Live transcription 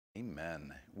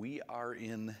Amen. We are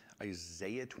in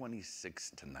Isaiah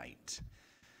 26 tonight.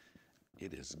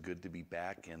 It is good to be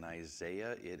back in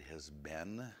Isaiah. It's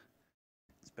been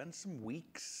some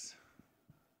weeks.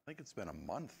 I think it's been a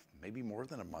month, maybe more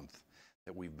than a month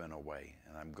that we've been away.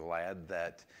 And I'm glad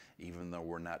that even though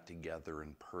we're not together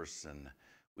in person,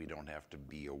 we don't have to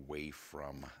be away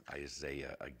from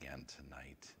Isaiah again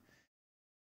tonight.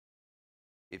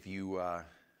 If you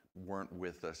weren't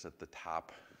with us at the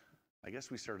top, I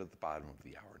guess we start at the bottom of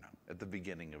the hour now, at the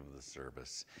beginning of the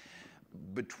service.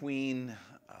 Between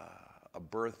a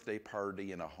birthday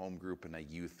party and a home group and a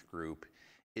youth group,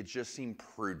 it just seemed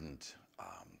prudent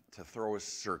to throw a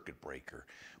circuit breaker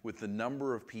with the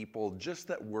number of people just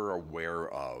that we're aware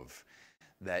of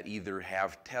that either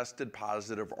have tested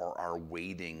positive or are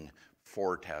waiting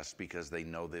for tests because they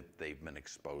know that they've been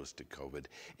exposed to COVID.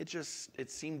 It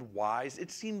seemed wise,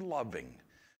 it seemed loving.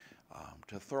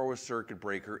 To throw a circuit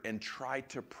breaker and try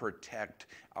to protect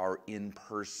our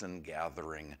in-person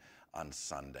gathering on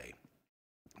Sunday.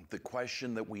 The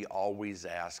question that we always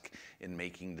ask in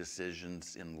making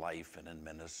decisions in life and in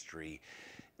ministry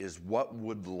is, what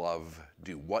would love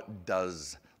do? What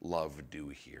does love do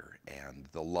here? And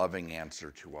the loving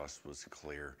answer to us was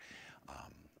clear.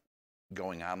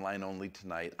 Going online only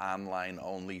tonight, online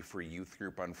only for youth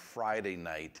group on Friday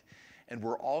night. And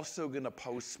we're also going to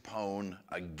postpone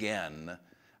again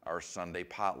our Sunday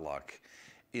potluck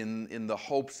in the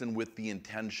hopes and with the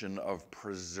intention of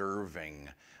preserving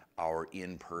our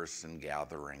in-person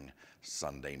gathering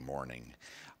Sunday morning.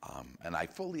 And I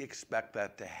fully expect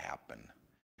that to happen.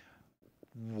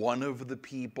 One of the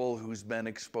people who's been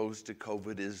exposed to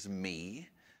COVID is me.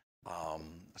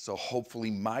 So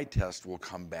hopefully my test will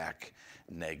come back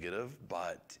negative,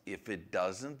 but if it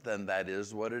doesn't, then that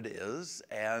is what it is,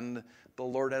 and the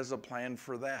Lord has a plan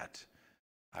for that.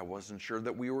 I wasn't sure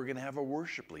that we were going to have a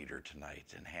worship leader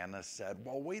tonight, and Hannah said,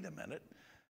 well, wait a minute,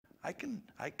 I can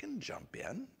jump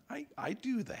in. I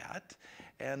do that.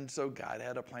 And so God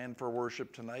had a plan for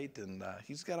worship tonight, and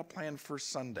he's got a plan for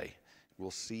Sunday. We'll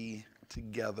see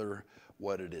together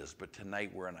what it is, but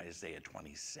tonight we're in Isaiah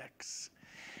 26.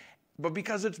 But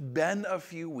because it's been a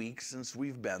few weeks since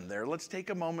we've been there, let's take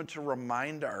a moment to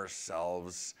remind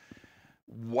ourselves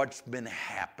what's been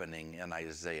happening in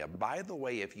Isaiah. By the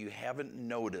way, if you haven't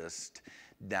noticed,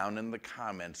 down in the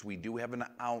comments, we do have an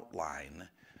outline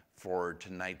for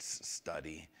tonight's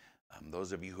study.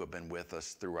 Those of you who have been with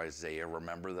us through Isaiah,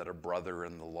 remember that a brother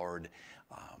in the Lord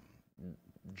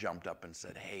jumped up and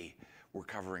said, hey, we're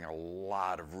covering a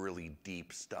lot of really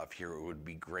deep stuff here. It would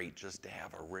be great just to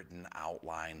have a written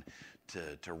outline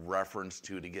to reference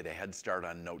to get a head start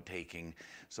on note-taking.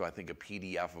 So I think a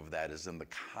PDF of that is in the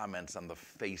comments on the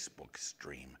Facebook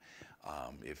stream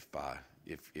if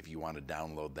you want to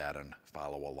download that and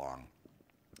follow along.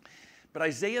 But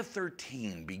Isaiah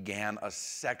 13 began a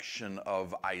section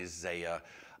of Isaiah,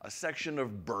 a section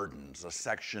of burdens, a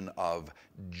section of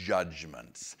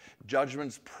judgments.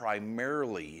 Judgments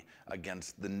primarily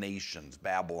against the nations,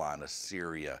 Babylon,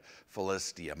 Assyria,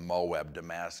 Philistia, Moab,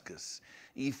 Damascus,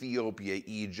 Ethiopia,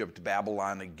 Egypt,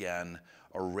 Babylon again,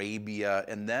 Arabia.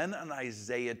 And then in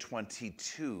Isaiah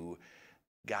 22,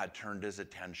 God turned his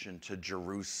attention to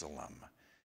Jerusalem.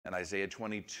 And Isaiah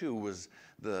 22 was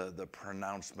the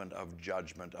pronouncement of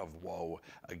judgment of woe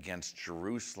against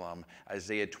Jerusalem.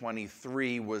 Isaiah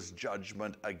 23 was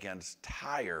judgment against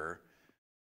Tyre.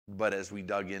 But as we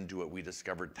dug into it, we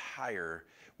discovered Tyre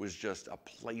was just a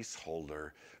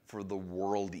placeholder for the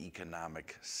world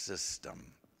economic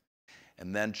system.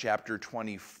 And then chapter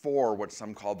 24, what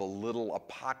some call the little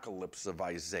apocalypse of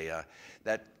Isaiah,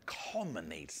 that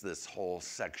culminates this whole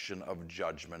section of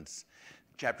judgments.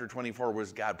 Chapter 24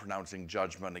 was God pronouncing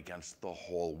judgment against the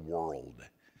whole world.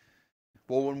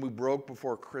 Well, when we broke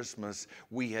before Christmas,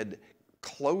 we had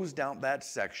closed out that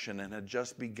section and had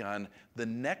just begun the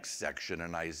next section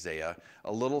in Isaiah,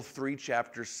 a little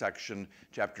 3-chapter section,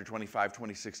 chapter 25,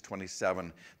 26,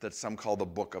 27, that some call the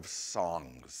book of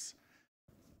songs.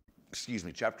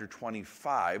 Chapter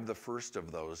 25, the first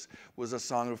of those, was a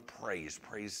song of praise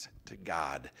to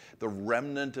God. The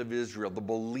remnant of Israel, the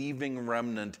believing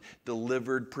remnant,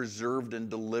 preserved and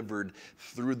delivered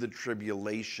through the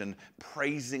tribulation,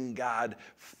 praising God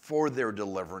for their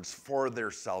deliverance, for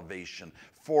their salvation,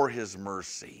 for his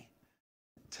mercy.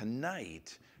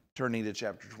 Tonight, turning to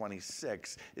chapter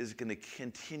 26, is going to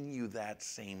continue that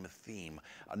same theme.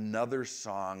 Another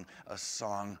song, a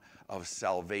song of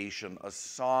salvation, a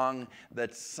song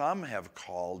that some have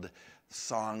called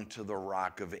Song to the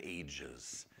Rock of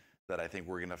Ages, that I think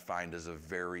we're going to find is a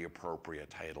very appropriate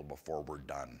title before we're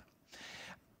done.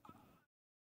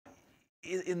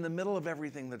 In the middle of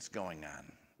everything that's going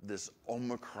on, this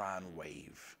Omicron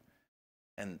wave.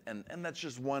 And that's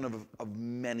just one of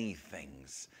many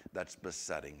things that's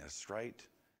besetting us, right?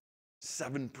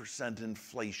 7%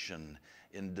 inflation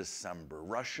in December.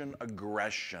 Russian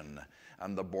aggression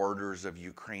on the borders of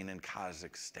Ukraine and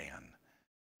Kazakhstan.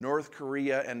 North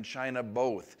Korea and China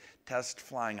both test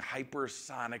flying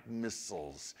hypersonic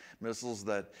missiles, missiles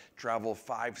that travel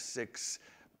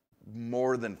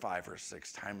more than 5 or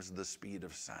 6 times the speed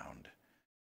of sound.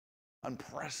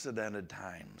 Unprecedented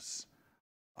times,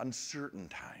 uncertain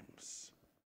times.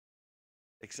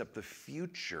 Except the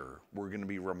future, we're going to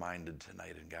be reminded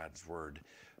tonight in God's Word,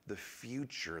 the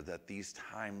future that these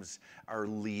times are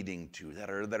leading to, that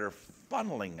are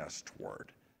funneling us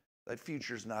toward. That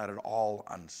future's not at all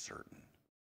uncertain.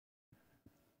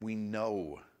 We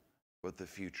know what the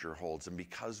future holds, and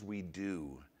because we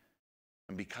do,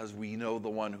 and because we know the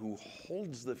one who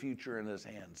holds the future in his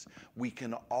hands, we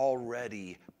can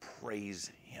already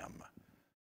praise him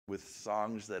with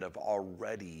songs that have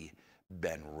already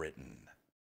been written.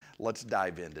 Let's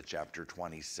dive into chapter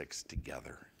 26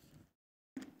 together.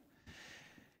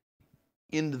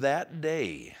 In that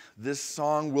day, this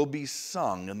song will be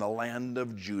sung in the land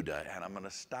of Judah. And I'm going to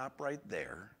stop right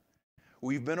there.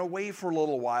 We've been away for a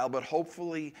little while, but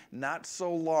hopefully not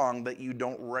so long that you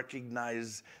don't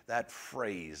recognize that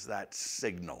phrase, that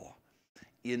signal,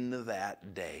 in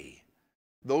that day.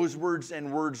 Those words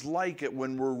and words like it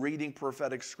when we're reading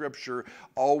prophetic scripture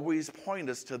always point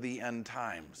us to the end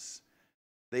times.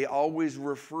 They always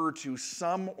refer to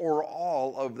some or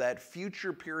all of that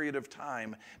future period of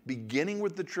time, beginning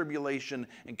with the tribulation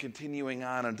and continuing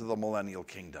on into the millennial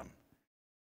kingdom.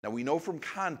 Now we know from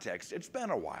context, it's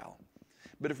been a while,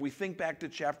 but if we think back to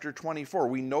chapter 24,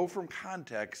 we know from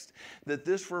context that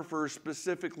this refers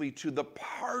specifically to the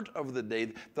part of the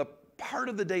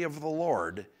day of the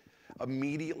Lord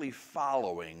immediately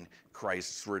following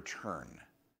Christ's return.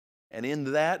 And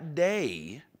in that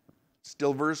day,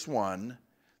 still verse 1,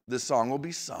 this song will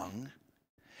be sung.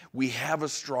 We have a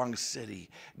strong city.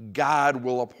 God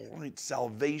will appoint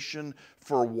salvation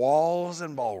for walls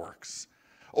and bulwarks.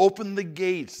 Open the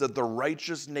gates that the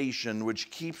righteous nation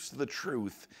which keeps the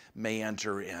truth may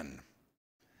enter in.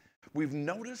 We've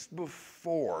noticed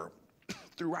before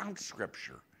throughout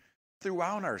Scripture,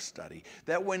 throughout our study,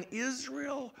 that when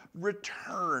Israel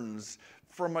returns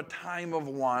from a time of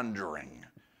wandering,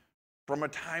 from a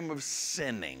time of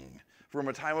sinning, from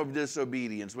a time of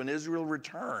disobedience, when Israel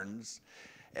returns,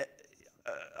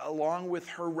 along with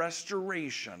her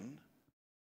restoration,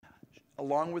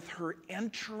 along with her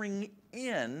entering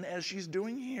in, as she's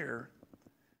doing here,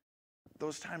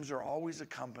 those times are always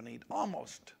accompanied,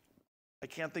 almost, I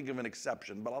can't think of an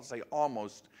exception, but I'll say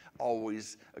almost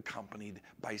always accompanied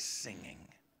by singing,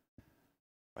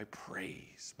 by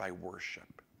praise, by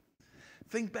worship.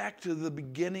 Think back to the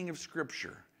beginning of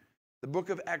Scripture, the book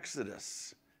of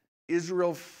Exodus.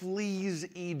 Israel flees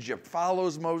Egypt,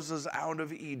 follows Moses out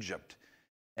of Egypt.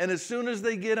 And as soon as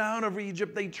they get out of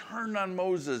Egypt, they turn on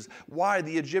Moses. Why?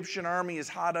 The Egyptian army is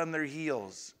hot on their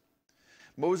heels.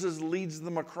 Moses leads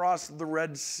them across the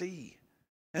Red Sea.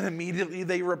 And immediately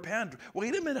they repent.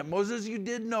 Wait a minute, Moses, you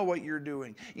did know what you're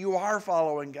doing. You are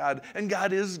following God, and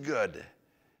God is good.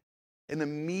 And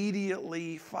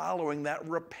immediately following that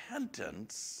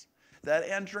repentance, that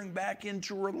entering back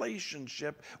into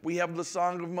relationship, we have the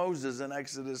Song of Moses in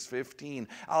Exodus 15.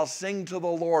 I'll sing to the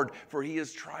Lord, for he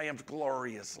has triumphed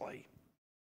gloriously.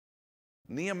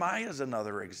 Nehemiah is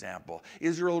another example.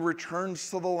 Israel returns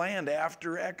to the land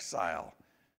after exile,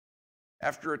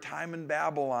 after a time in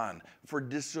Babylon for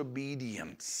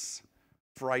disobedience,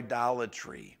 for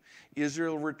idolatry.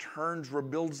 Israel returns,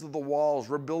 rebuilds the walls,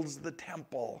 rebuilds the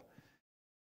temple.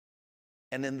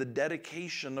 And in the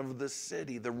dedication of the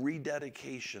city, the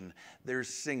rededication, they're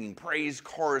singing praise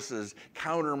choruses,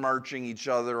 counter-marching each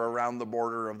other around the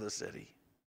border of the city.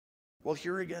 Well,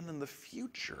 here again in the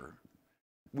future,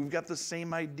 we've got the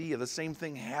same idea, the same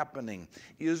thing happening.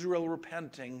 Israel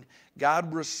repenting,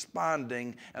 God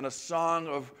responding, and a song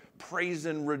of praise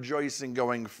and rejoicing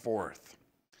going forth.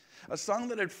 A song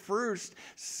that at first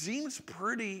seems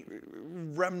pretty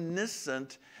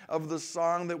reminiscent of the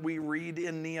song that we read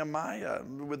in Nehemiah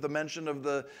with the mention of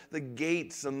the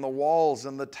gates and the walls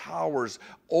and the towers.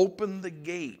 Open the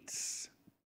gates.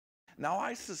 Now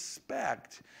I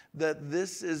suspect that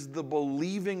this is the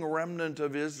believing remnant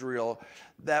of Israel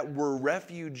that were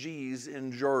refugees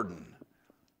in Jordan.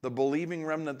 The believing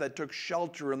remnant that took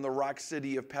shelter in the rock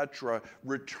city of Petra,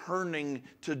 returning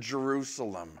to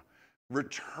Jerusalem,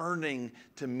 returning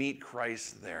to meet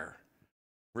Christ there,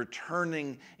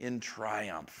 returning in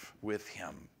triumph with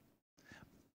him.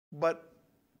 But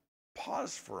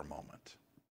pause for a moment.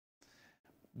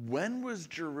 When was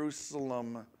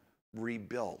Jerusalem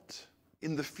rebuilt?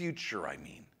 In the future, I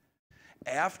mean.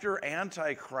 After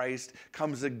Antichrist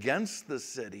comes against the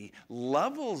city,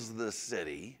 levels the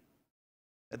city,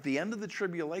 at the end of the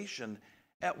tribulation,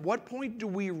 at what point do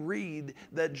we read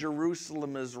that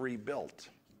Jerusalem is rebuilt?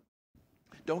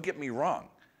 Don't get me wrong.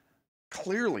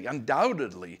 Clearly,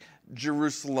 undoubtedly,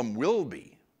 Jerusalem will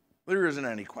be. There isn't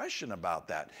any question about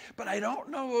that. But I don't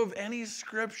know of any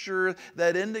scripture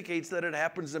that indicates that it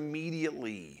happens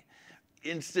immediately,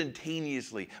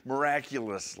 instantaneously,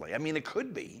 miraculously. I mean, it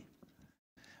could be.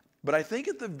 But I think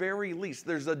at the very least,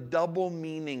 there's a double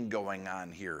meaning going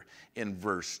on here in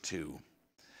verse 2.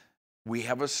 We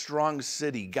have a strong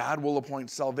city. God will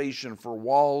appoint salvation for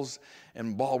walls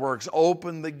and bulwarks.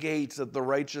 Open the gates that the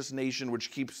righteous nation which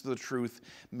keeps the truth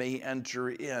may enter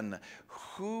in.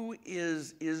 Who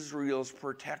is Israel's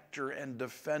protector and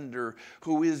defender,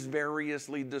 who is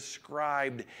variously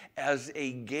described as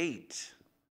a gate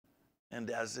and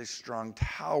as a strong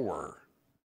tower?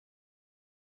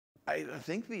 I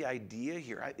think the idea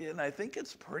here, and I think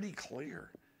it's pretty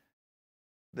clear,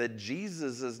 that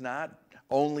Jesus is not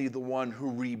only the one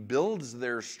who rebuilds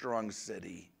their strong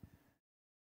city,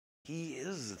 he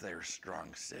is their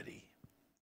strong city.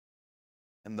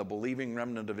 And the believing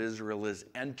remnant of Israel is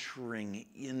entering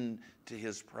into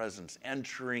his presence,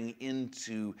 entering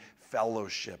into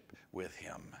fellowship with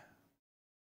him.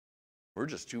 We're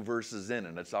just 2 verses in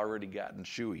and it's already gotten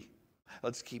chewy.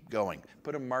 Let's keep going.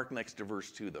 Put a mark next to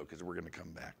verse 2 though, because we're going to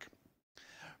come back.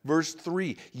 Verse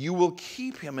 3, you will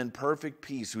keep him in perfect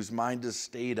peace whose mind is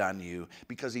stayed on you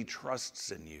because he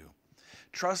trusts in you.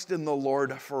 Trust in the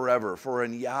Lord forever, for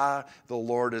in Yah the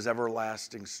Lord is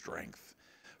everlasting strength.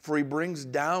 For he brings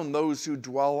down those who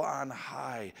dwell on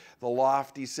high. The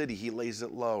lofty city, he lays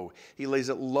it low. He lays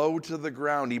it low to the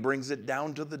ground. He brings it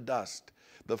down to the dust.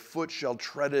 The foot shall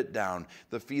tread it down,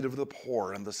 the feet of the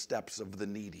poor and the steps of the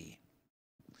needy.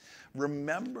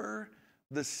 Remember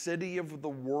the city of the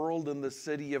world and the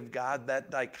city of God,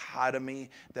 that dichotomy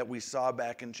that we saw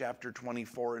back in chapter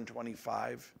 24 and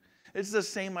 25? It's the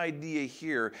same idea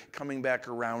here coming back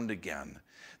around again.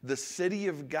 The city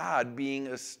of God being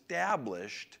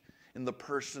established in the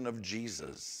person of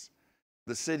Jesus.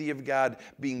 The city of God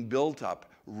being built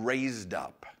up, raised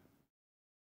up.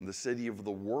 The city of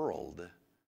the world,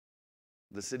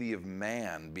 the city of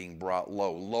man being brought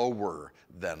low, lower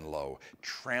than low,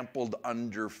 trampled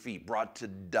under feet, brought to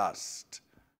dust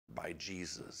by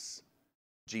Jesus.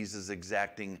 Jesus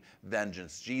exacting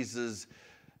vengeance. Jesus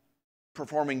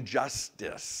performing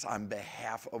justice on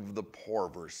behalf of the poor,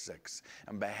 verse 6,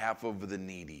 on behalf of the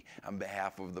needy, on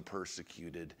behalf of the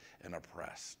persecuted and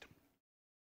oppressed.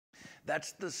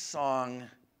 That's the song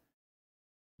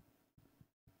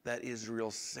that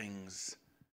Israel sings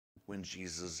when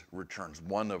Jesus returns.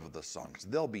 One of the songs.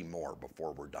 There'll be more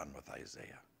before we're done with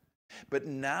Isaiah. But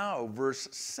now, verse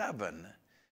 7,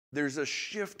 there's a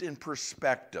shift in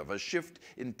perspective, a shift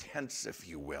in tense, if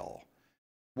you will.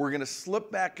 We're going to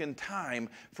slip back in time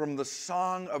from the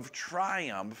song of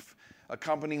triumph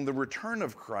accompanying the return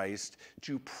of Christ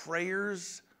to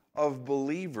prayers of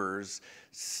believers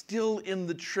still in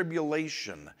the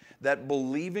tribulation, that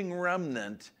believing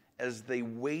remnant as they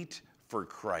wait for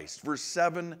Christ. Verse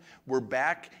 7, we're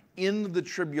back in the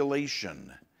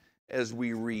tribulation as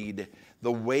we read,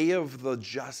 the way of the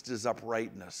just is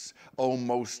uprightness, O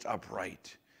most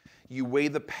upright. You weigh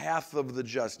the path of the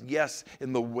just, yes,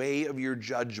 in the way of your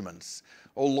judgments.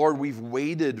 O Lord, we've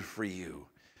waited for you.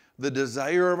 The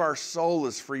desire of our soul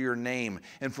is for your name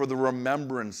and for the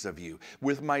remembrance of you.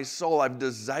 With my soul, I've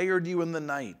desired you in the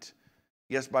night.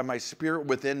 Yes, by my spirit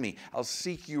within me, I'll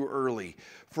seek you early.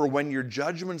 For when your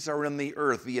judgments are in the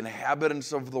earth, the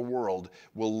inhabitants of the world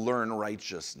will learn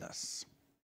righteousness.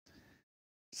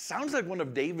 Sounds like one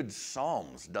of David's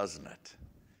psalms, doesn't it?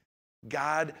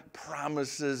 God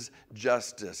promises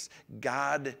justice.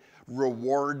 God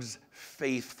rewards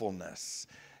faithfulness.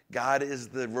 God is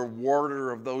the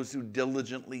rewarder of those who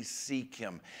diligently seek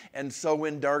him. And so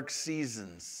in dark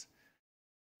seasons,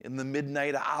 in the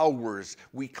midnight hours,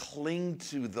 we cling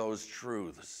to those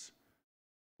truths.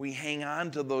 We hang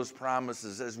on to those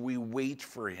promises as we wait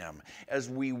for him, as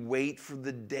we wait for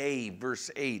the day, verse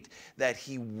 8, that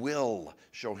he will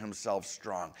show himself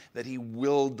strong, that he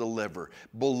will deliver,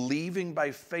 believing by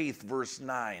faith, verse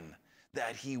 9,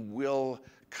 that he will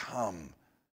come,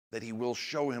 that he will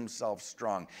show himself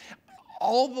strong.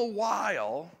 All the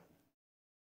while,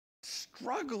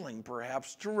 struggling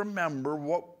perhaps to remember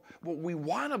what we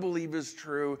want to believe is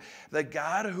true, that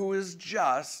God who is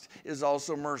just is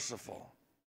also merciful.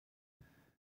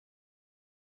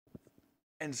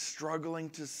 And struggling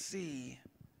to see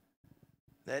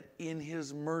that in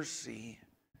his mercy,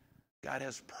 God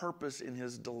has purpose in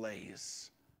his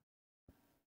delays.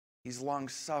 He's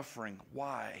long-suffering.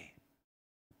 Why?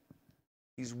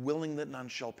 He's willing that none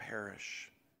shall perish.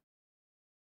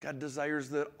 God desires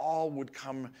that all would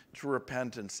come to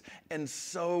repentance. And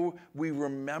so we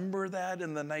remember that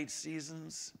in the night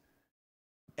seasons,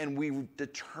 and we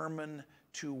determine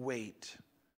to wait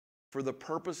for the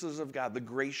purposes of God, the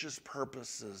gracious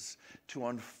purposes, to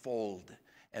unfold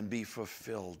and be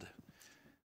fulfilled.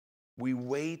 We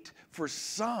wait for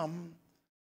some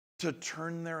to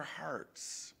turn their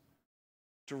hearts,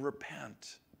 to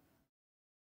repent.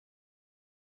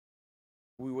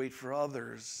 We wait for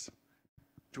others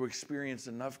to experience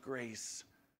enough grace,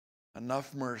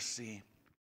 enough mercy,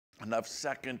 enough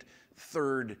second,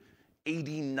 third,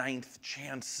 89th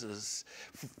chances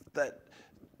that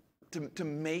to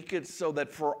make it so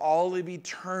that for all of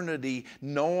eternity,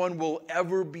 no one will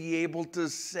ever be able to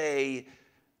say,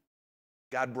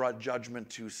 God brought judgment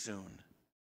too soon.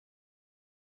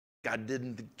 God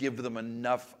didn't give them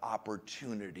enough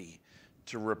opportunity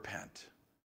to repent.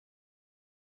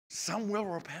 Some will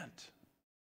repent,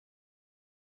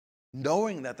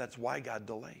 knowing that that's why God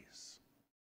delays.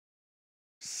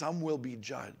 Some will be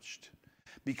judged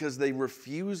because they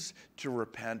refuse to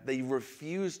repent. They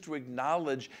refuse to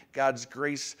acknowledge God's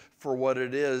grace for what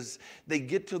it is. They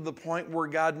get to the point where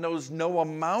God knows no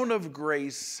amount of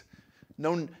grace,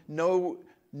 no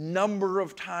number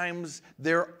of times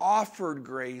they're offered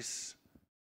grace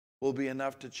will be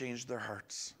enough to change their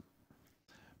hearts.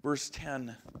 Verse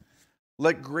 10,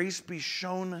 let grace be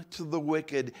shown to the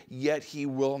wicked, yet he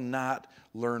will not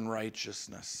learn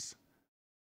righteousness.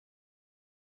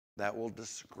 That will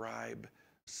describe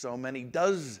so many,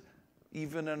 does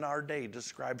even in our day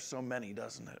describe so many,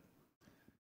 doesn't it?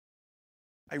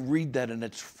 I read that and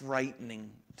it's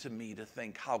frightening to me to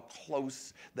think how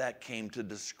close that came to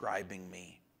describing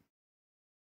me.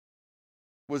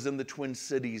 Was in the Twin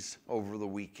Cities over the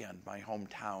weekend, my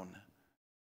hometown,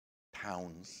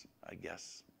 towns, I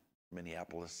guess,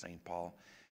 Minneapolis, St. Paul,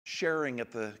 sharing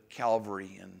at the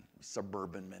Calvary in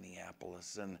suburban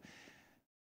Minneapolis. And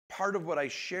part of what I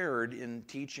shared in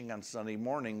teaching on Sunday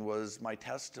morning was my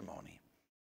testimony,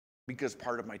 because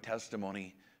part of my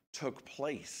testimony took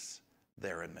place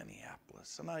there in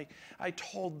Minneapolis. And I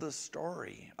told the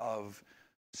story of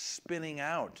spinning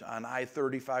out on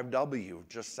I-35W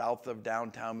just south of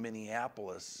downtown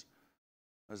Minneapolis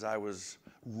as I was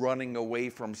running away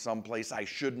from someplace I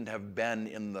shouldn't have been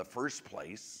in the first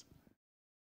place,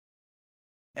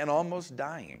 and almost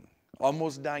dying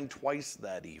twice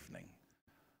that evening.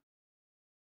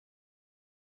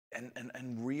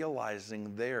 And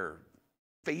realizing there,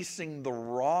 facing the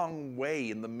wrong way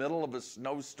in the middle of a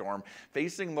snowstorm,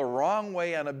 facing the wrong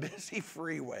way on a busy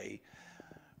freeway,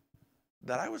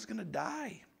 that I was going to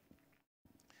die.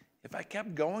 If I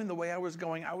kept going the way I was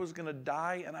going to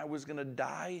die, and I was going to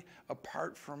die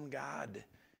apart from God.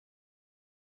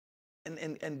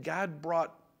 And God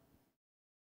brought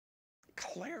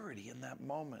clarity in that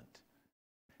moment.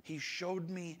 He showed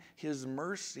me his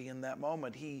mercy in that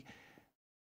moment. He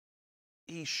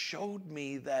showed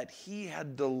me that he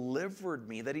had delivered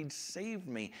me, that he'd saved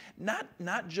me,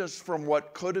 not just from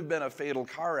what could have been a fatal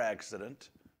car accident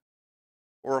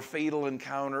or a fatal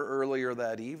encounter earlier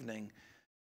that evening,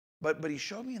 but he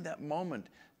showed me in that moment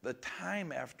the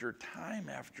time after time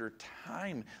after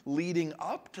time leading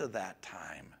up to that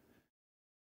time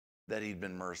that he'd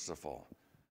been merciful.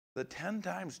 The 10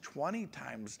 times, 20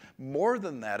 times, more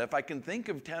than that. If I can think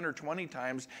of 10 or 20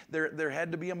 times, there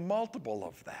had to be a multiple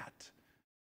of that.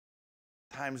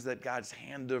 Times that God's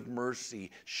hand of mercy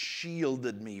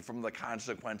shielded me from the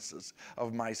consequences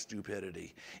of my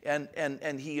stupidity.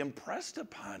 And he impressed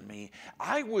upon me,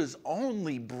 I was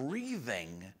only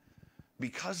breathing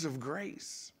because of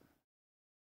grace.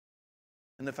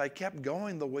 And if I kept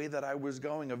going the way that I was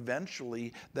going,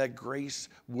 eventually that grace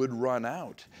would run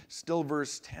out. Still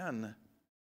verse 10,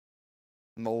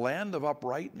 in the land of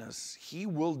uprightness, he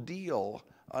will deal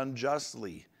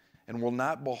unjustly and will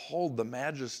not behold the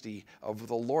majesty of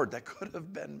the Lord. That could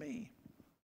have been me.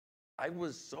 I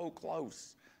was so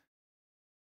close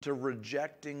to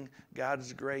rejecting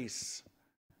God's grace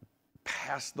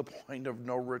past the point of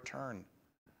no return,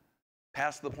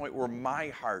 past the point where my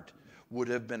heart would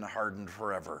have been hardened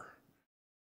forever.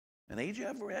 And age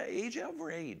over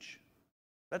age.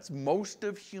 That's most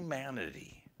of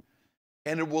humanity.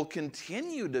 And it will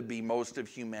continue to be most of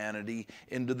humanity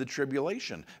into the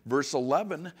tribulation. Verse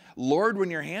 11, Lord, when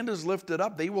your hand is lifted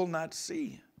up, they will not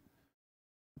see.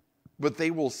 But they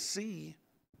will see.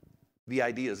 The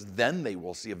idea is then they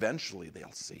will see. Eventually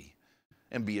they'll see.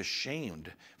 and be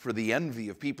ashamed, for the envy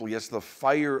of people, yes, the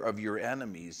fire of your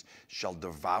enemies shall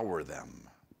devour them.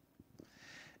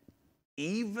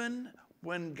 Even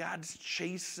when God's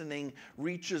chastening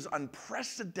reaches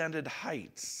unprecedented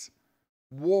heights,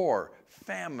 war,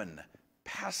 famine,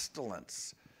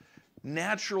 pestilence,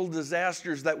 natural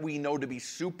disasters that we know to be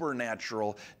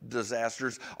supernatural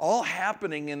disasters, all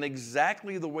happening in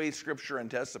exactly the way Scripture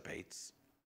anticipates,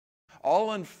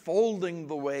 all unfolding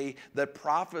the way that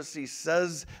prophecy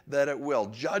says that it will,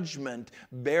 judgment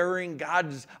bearing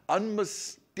God's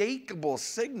unmistakable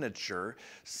signature,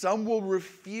 some will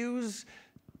refuse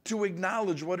to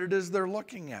acknowledge what it is they're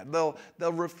looking at. They'll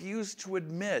refuse to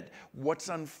admit what's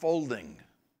unfolding.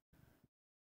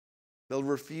 They'll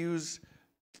refuse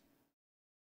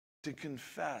to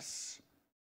confess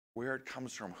where it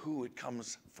comes from, who it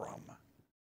comes from.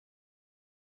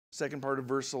 Second part of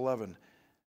verse 11.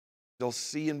 They'll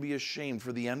see and be ashamed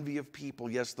for the envy of people.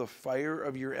 Yes, the fire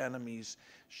of your enemies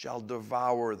shall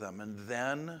devour them. And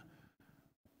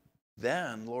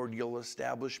then, Lord, you'll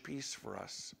establish peace for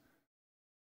us.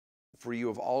 For you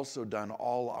have also done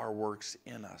all our works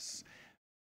in us.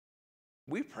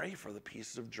 We pray for the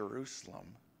peace of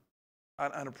Jerusalem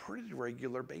on a pretty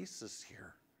regular basis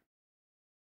here.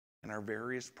 In our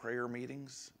various prayer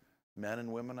meetings, men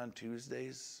and women on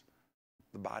Tuesdays,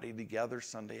 the body together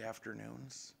Sunday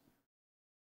afternoons.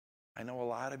 I know a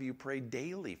lot of you pray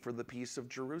daily for the peace of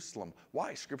Jerusalem.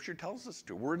 Why? Scripture tells us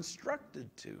to. We're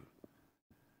instructed to.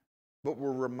 But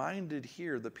we're reminded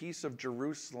here the peace of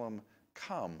Jerusalem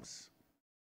comes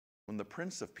when the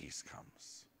Prince of Peace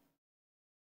comes.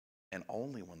 And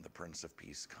only when the Prince of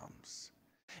Peace comes.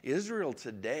 Israel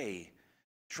today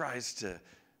tries to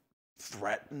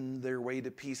threaten their way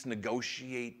to peace,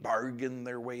 negotiate, bargain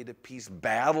their way to peace,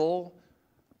 battle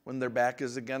when their back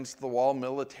is against the wall,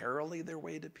 militarily their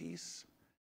way to peace.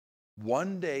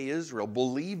 One day Israel,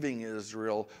 believing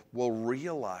Israel, will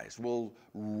realize, will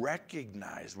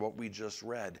recognize what we just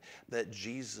read, that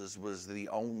Jesus was the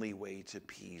only way to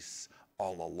peace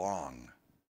all along.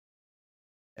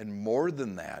 And more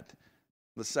than that,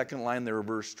 the second line there,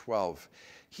 verse 12,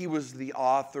 he was the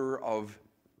author of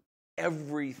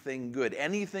everything good,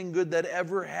 anything good that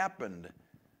ever happened.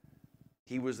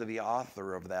 He was the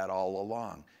author of that all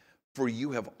along. For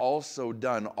you have also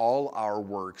done all our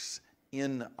works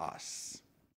in us.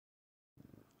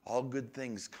 All good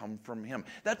things come from him.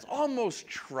 That's almost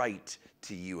trite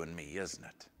to you and me, isn't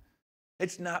it?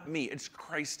 It's not me, it's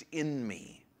Christ in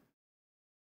me.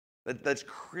 That's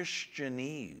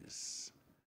Christianese.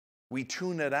 We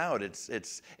tune it out.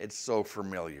 It's so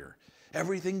familiar.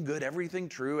 Everything good, everything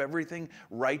true, everything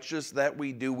righteous that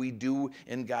we do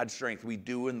in God's strength. We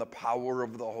do in the power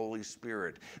of the Holy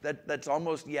Spirit. That's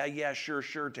almost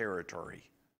sure territory.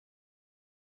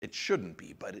 It shouldn't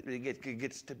be, but it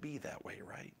gets to be that way,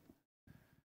 right?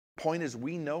 Point is,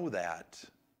 we know that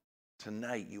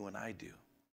tonight, you and I do.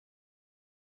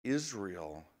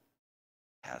 Israel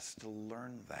has to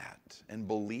learn that. And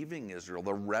believing Israel,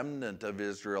 the remnant of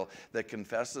Israel that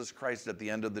confesses Christ at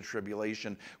the end of the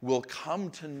tribulation, will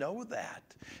come to know that.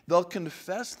 They'll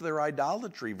confess their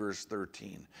idolatry, verse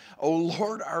 13. O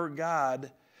Lord our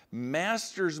God,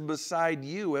 masters beside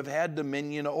you have had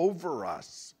dominion over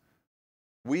us.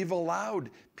 We've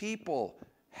allowed people,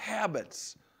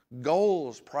 habits,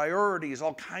 goals, priorities,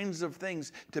 all kinds of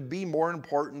things to be more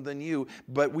important than you,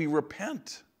 but we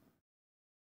repent.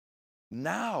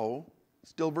 Now,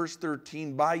 still verse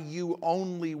 13, by you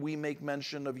only we make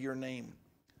mention of your name.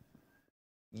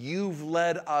 You've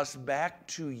led us back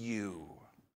to you.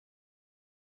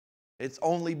 It's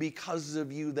only because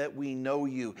of you that we know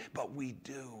you, but we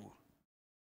do.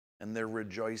 And they're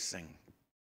rejoicing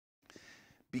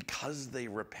because they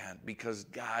repent, because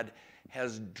God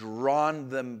has drawn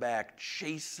them back,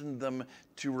 chastened them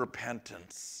to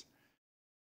repentance.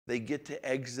 They get to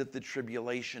exit the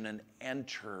tribulation and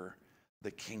enter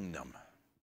the kingdom.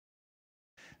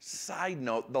 Side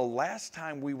note, the last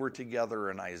time we were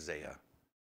together in Isaiah,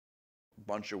 a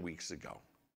bunch of weeks ago,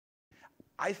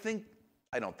 I'm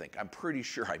pretty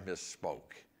sure I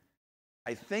misspoke.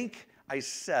 I think I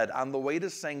said on the way to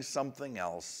saying something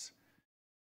else,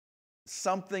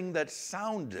 something that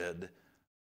sounded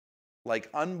like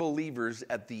unbelievers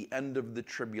at the end of the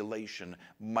tribulation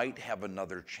might have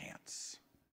another chance.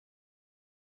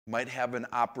 Might have an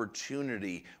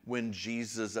opportunity when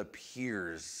Jesus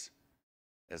appears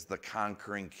as the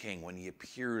conquering king, when he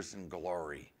appears in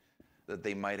glory, that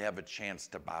they might have a chance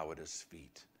to bow at his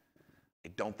feet. I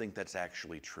don't think that's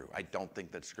actually true. I don't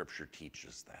think that Scripture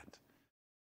teaches that.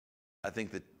 I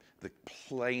think that the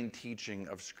plain teaching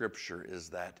of Scripture is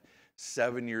that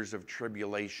 7 years of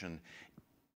tribulation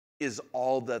is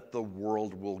all that the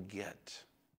world will get.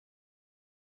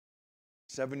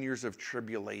 7 years of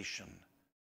tribulation,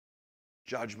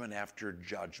 judgment after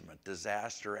judgment,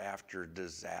 disaster after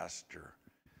disaster,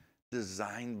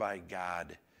 designed by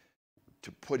God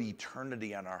to put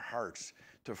eternity on our hearts,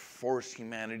 to force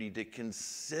humanity to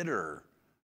consider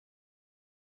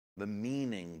the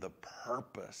meaning, the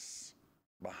purpose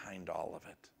behind all of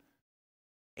it.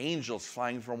 Angels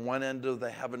flying from one end of the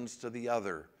heavens to the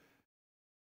other.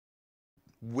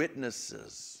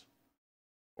 Witnesses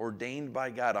ordained by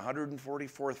God,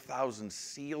 144,000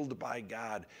 sealed by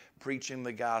God, preaching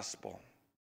the gospel.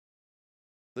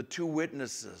 The two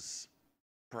witnesses,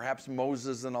 perhaps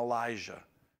Moses and Elijah,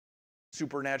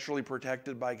 supernaturally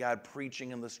protected by God,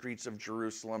 preaching in the streets of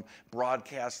Jerusalem,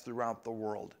 broadcast throughout the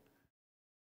world.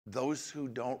 Those who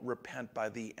don't repent by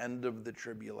the end of the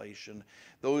tribulation,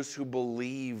 those who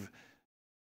believe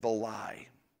the lie,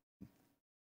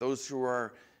 those who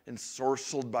are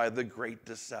ensorcelled by the great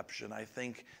deception, I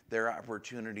think their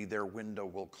opportunity, their window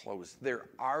will close. There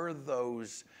are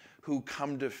those who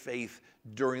come to faith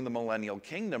during the millennial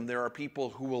kingdom. There are people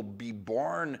who will be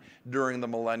born during the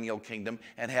millennial kingdom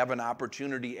and have an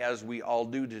opportunity, as we all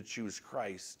do, to choose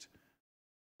Christ.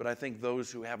 But I think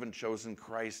those who haven't chosen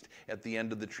Christ at the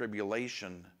end of the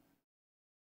tribulation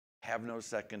have no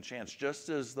second chance, just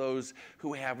as those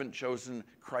who haven't chosen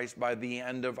Christ by the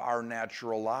end of our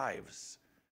natural lives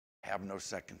have no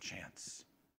second chance.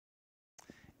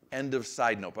 End of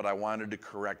side note, but I wanted to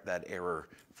correct that error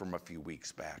from a few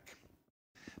weeks back.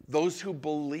 Those who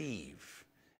believe,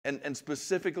 and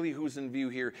specifically who's in view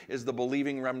here is the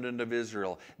believing remnant of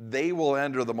Israel, they will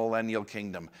enter the millennial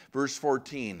kingdom. Verse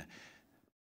 14,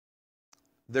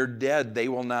 they're dead, they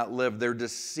will not live. They're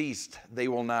deceased, they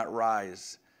will not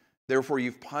rise. Therefore,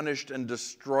 you've punished and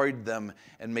destroyed them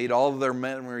and made all of their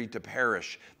memory to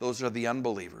perish. Those are the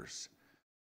unbelievers.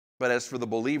 But as for the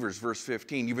believers, verse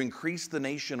 15, you've increased the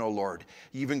nation, O Lord.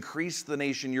 You've increased the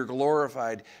nation. You're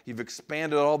glorified. You've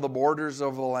expanded all the borders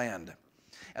of the land.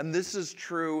 And this is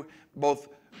true both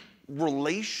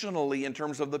relationally in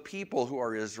terms of the people who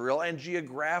are Israel and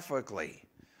geographically.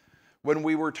 When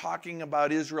we were talking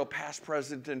about Israel past,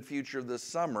 present, and future this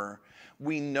summer,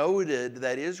 we noted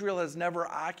that Israel has never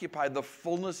occupied the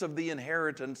fullness of the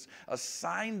inheritance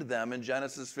assigned them in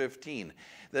Genesis 15.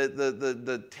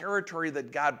 The territory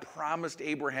that God promised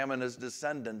Abraham and his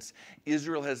descendants,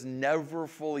 Israel has never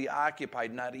fully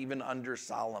occupied, not even under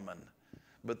Solomon.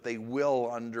 But they will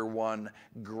under one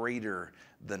greater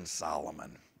than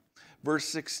Solomon. Verse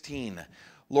 16,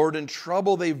 Lord, in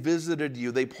trouble they visited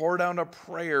you. They poured out a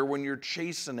prayer when your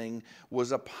chastening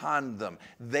was upon them.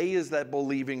 They is that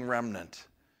believing remnant.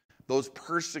 Those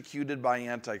persecuted by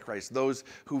Antichrist. Those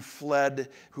who fled,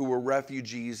 who were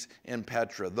refugees in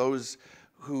Petra. Those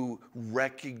who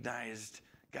recognized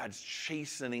God's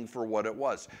chastening for what it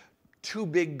was. Two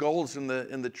big goals in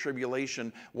the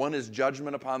tribulation. One is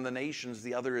judgment upon the nations.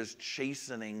 The other is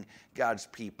chastening God's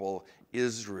people,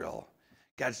 Israel.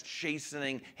 God's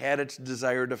chastening had its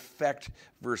desired effect,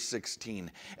 verse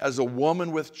 16. As a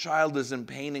woman with child is in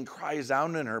pain and cries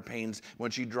out in her pains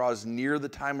when she draws near the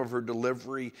time of her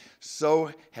delivery, so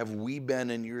have we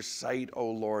been in your sight, O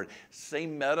Lord.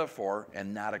 Same metaphor,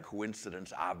 and not a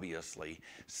coincidence, obviously.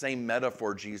 Same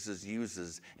metaphor Jesus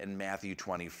uses in Matthew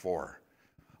 24.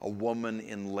 A woman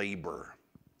in labor.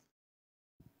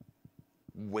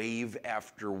 Wave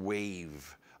after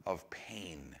wave of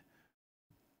pain.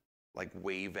 Like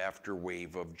wave after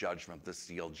wave of judgment, the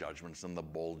seal judgments and the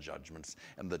bowl judgments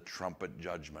and the trumpet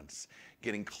judgments,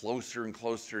 getting closer and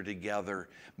closer together,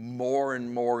 more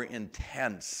and more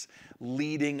intense,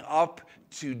 leading up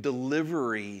to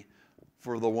delivery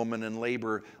for the woman in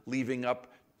labor, leading up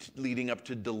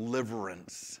to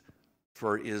deliverance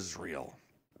for Israel.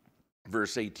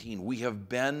 Verse 18, we have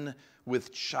been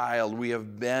with child, we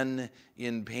have been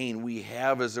in pain, we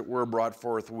have, as it were, brought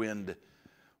forth wind.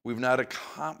 We've not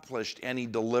accomplished any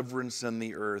deliverance in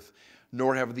the earth,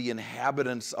 nor have the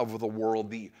inhabitants of the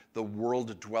world, the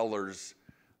world dwellers,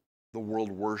 the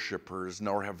world worshipers,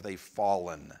 nor have they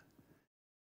fallen.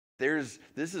 This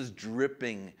is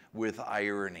dripping with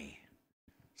irony.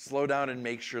 Slow down and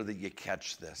make sure that you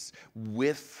catch this.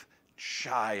 With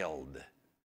child.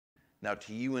 Now,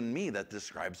 to you and me, that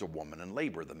describes a woman in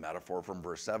labor, the metaphor from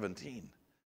verse 17.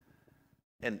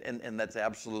 And that's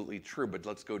absolutely true, but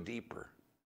let's go deeper.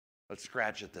 Let's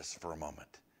scratch at this for a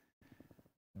moment.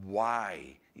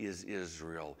 Why is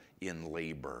Israel in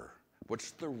labor?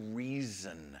 What's the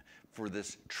reason for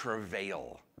this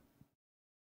travail?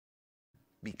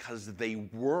 Because they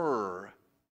were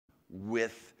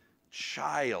with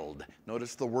child.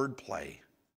 Notice the wordplay.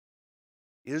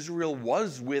 Israel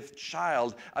was with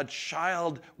child. A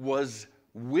child was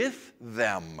with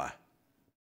them.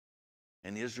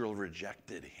 And Israel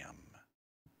rejected him.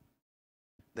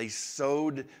 They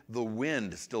sowed the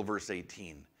wind, still verse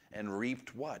 18, and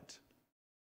reaped what?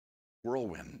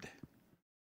 Whirlwind.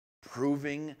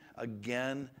 Proving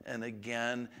again and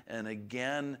again and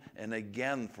again and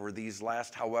again for these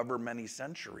last however many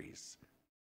centuries,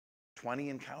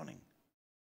 20 and counting,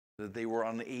 that they were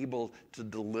unable to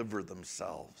deliver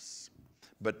themselves.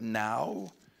 But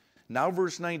now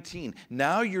verse 19,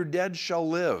 now your dead shall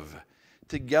live.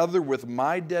 Together with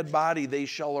my dead body they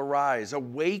shall arise.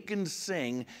 Awake and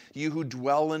sing, you who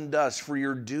dwell in dust, for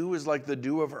your dew is like the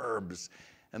dew of herbs,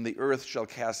 and the earth shall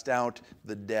cast out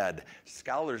the dead.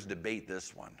 Scholars debate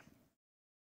this one.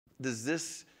 Is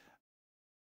this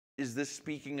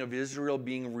speaking of Israel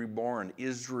being reborn?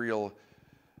 Israel,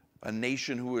 a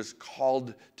nation who is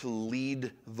called to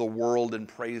lead the world in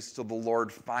praise to the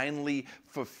Lord, finally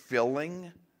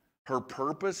fulfilling her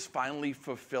purpose, finally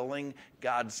fulfilling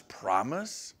God's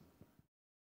promise?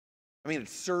 I mean,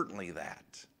 it's certainly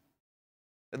that.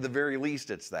 At the very least,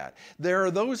 it's that. There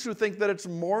are those who think that it's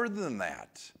more than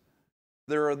that.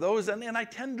 There are those, and I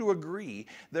tend to agree,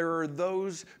 there are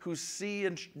those who see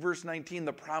in verse 19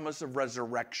 the promise of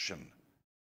resurrection.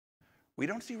 We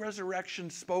don't see resurrection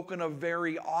spoken of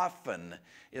very often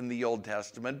in the Old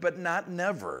Testament, but not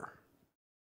never.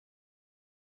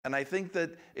 And I think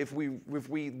that if we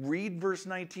read verse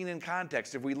 19 in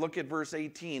context, if we look at verse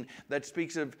 18, that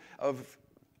speaks of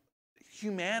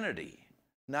humanity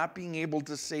not being able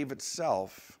to save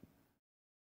itself,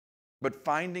 but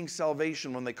finding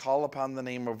salvation when they call upon the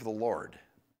name of the Lord.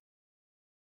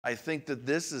 I think that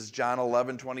this is John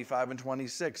 11, 25 and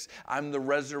 26. I'm the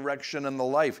resurrection and the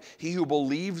life. He who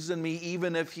believes in me,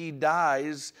 even if he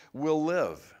dies, will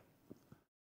live.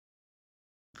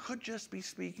 Could just be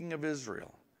speaking of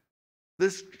Israel.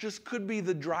 This just could be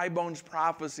the dry bones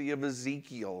prophecy of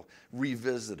Ezekiel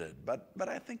revisited, but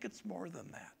I think it's more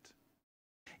than that.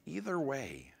 Either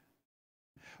way,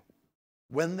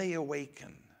 when they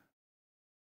awaken,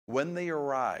 when they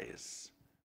arise,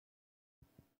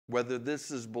 whether this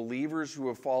is believers who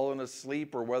have fallen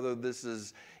asleep or whether this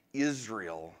is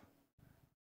Israel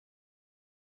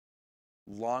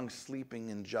long sleeping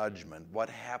in judgment, what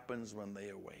happens when they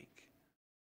awake?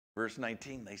 Verse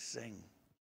 19, they sing.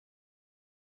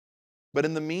 But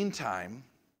in the meantime,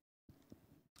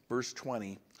 verse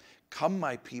 20, come,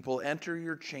 my people, enter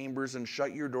your chambers and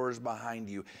shut your doors behind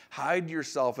you. Hide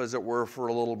yourself, as it were, for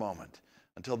a little moment,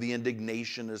 until the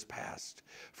indignation is past.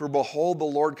 For behold, the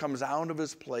Lord comes out of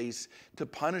his place to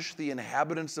punish the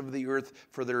inhabitants of the earth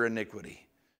for their iniquity.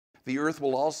 The earth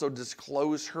will also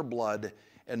disclose her blood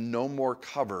and no more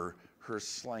cover her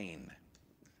slain.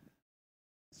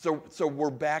 So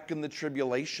we're back in the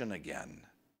tribulation again.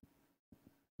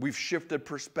 We've shifted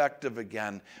perspective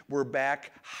again. We're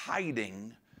back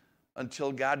hiding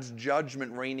until God's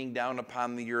judgment raining down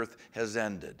upon the earth has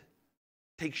ended.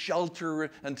 Take shelter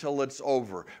until it's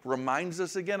over. Reminds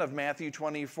us again of Matthew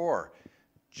 24.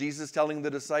 Jesus telling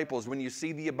the disciples, when you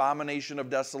see the abomination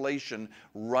of desolation,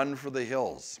 run for the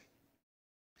hills.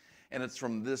 And it's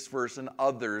from this verse and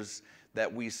others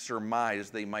that we surmise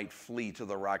they might flee to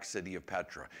the rock city of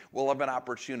Petra. We'll have an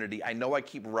opportunity. I know I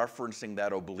keep referencing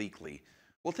that obliquely.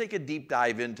 We'll take a deep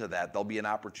dive into that. There'll be an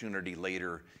opportunity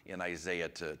later in Isaiah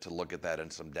to look at that in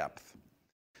some depth.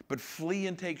 But flee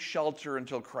and take shelter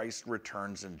until Christ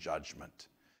returns in judgment.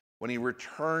 When he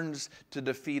returns to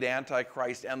defeat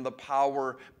Antichrist and the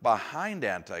power behind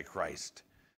Antichrist.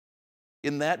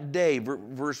 In that day,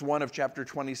 verse 1 of chapter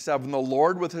 27, the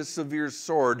Lord with his severe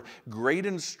sword, great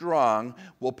and strong,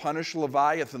 will punish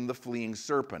Leviathan, the fleeing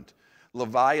serpent.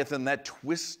 Leviathan, that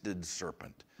twisted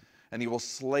serpent. And he will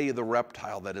slay the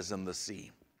reptile that is in the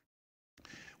sea.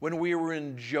 When we were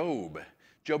in Job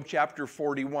chapter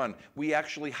 41, we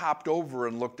actually hopped over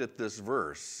and looked at this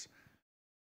verse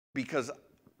because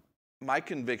my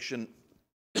conviction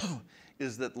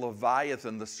is that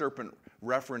Leviathan, the serpent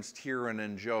referenced here and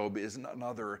in Job, is none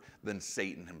other than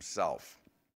Satan himself.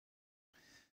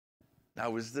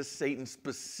 Now, is this Satan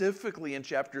specifically in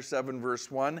chapter 7, verse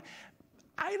 1?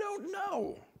 I don't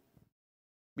know.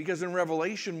 Because in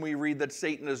Revelation we read that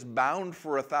Satan is bound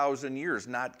for 1,000 years,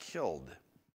 not killed.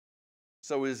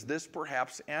 So is this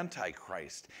perhaps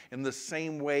Antichrist? In the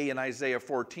same way in Isaiah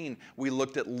 14, we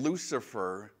looked at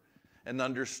Lucifer and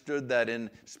understood that in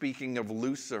speaking of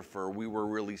Lucifer, we were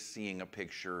really seeing a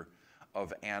picture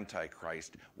of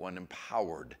Antichrist, one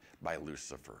empowered by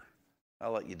Lucifer.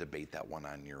 I'll let you debate that one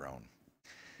on your own.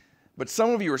 But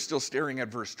some of you are still staring at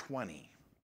verse 20.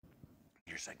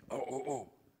 You're saying, oh.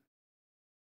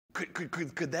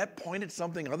 Could that point at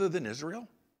something other than Israel?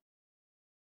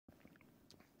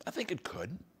 I think it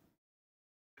could.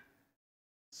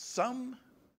 Some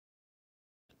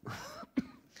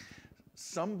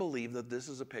believe that this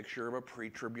is a picture of a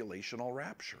pre-tribulational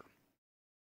rapture.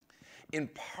 In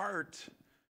part,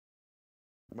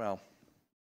 well,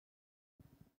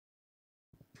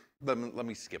 let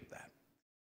me skip that.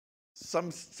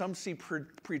 Some see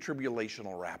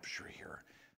pre-tribulational rapture here,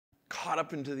 caught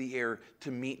up into the air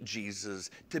to meet Jesus,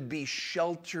 to be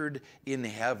sheltered in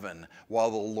heaven while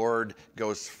the Lord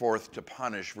goes forth to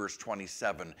punish, verse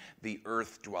 27, the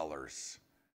earth dwellers,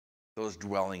 those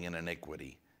dwelling in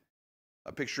iniquity.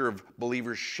 A picture of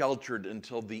believers sheltered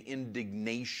until the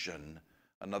indignation,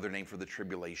 another name for the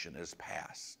tribulation, is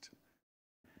past.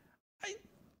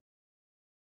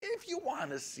 If you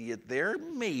want to see it there,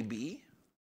 maybe.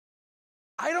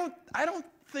 I don't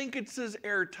think it's as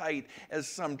airtight as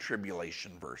some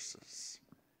tribulation verses.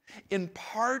 In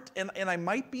part, and I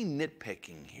might be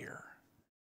nitpicking here,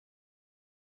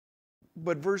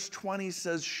 but verse 20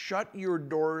 says, shut your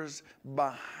doors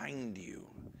behind you.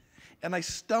 And I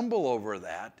stumble over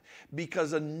that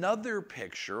because another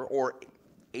picture, or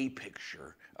a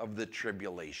picture of the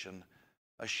tribulation,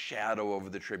 a shadow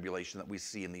of the tribulation that we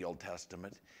see in the Old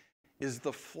Testament, is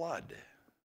the flood.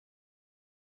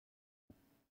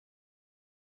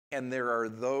 And there are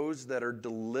those that are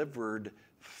delivered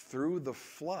through the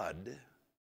flood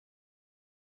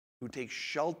who take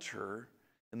shelter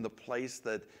in the place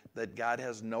that God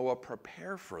has Noah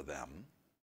prepare for them.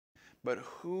 But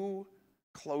who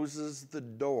closes the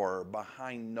door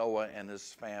behind Noah and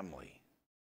his family?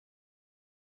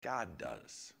 God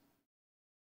does.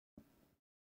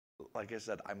 Like I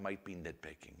said, I might be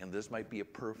nitpicking, and this might be a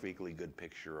perfectly good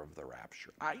picture of the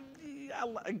rapture.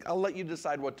 I'll let you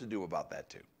decide what to do about that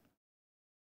too.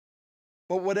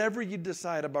 But whatever you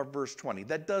decide about verse 20,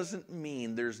 that doesn't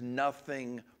mean there's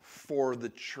nothing for the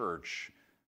church,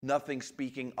 nothing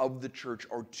speaking of the church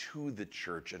or to the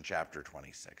church in chapter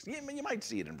 26. You might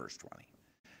see it in verse 20.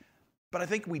 But I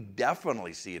think we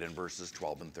definitely see it in verses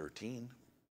 12 and 13.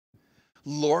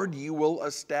 Lord, you will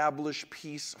establish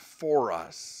peace for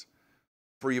us,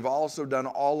 for you've also done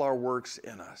all our works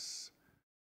in us.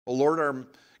 O Lord, our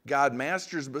God,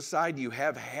 masters beside you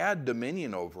have had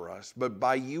dominion over us, but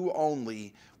by you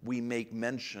only we make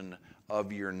mention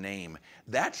of your name.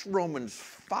 That's Romans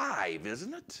 5,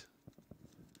 isn't it?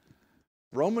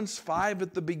 Romans 5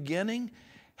 at the beginning,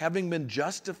 having been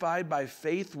justified by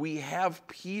faith, we have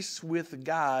peace with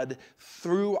God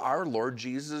through our Lord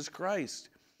Jesus Christ,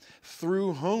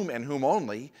 through whom and whom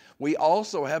only we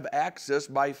also have access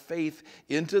by faith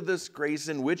into this grace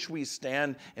in which we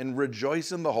stand and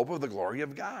rejoice in the hope of the glory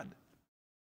of God.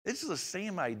 It's the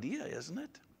same idea, isn't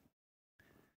it?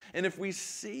 And if we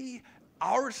see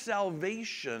our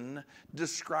salvation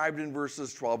described in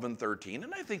verses 12 and 13,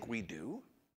 and I think we do,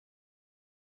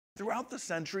 throughout the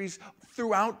centuries,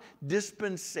 throughout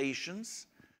dispensations,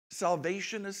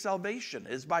 salvation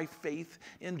is by faith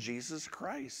in Jesus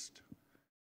Christ.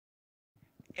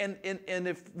 And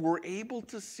if we're able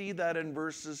to see that in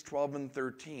verses 12 and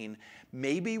 13,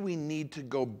 maybe we need to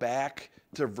go back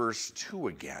to verse 2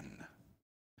 again.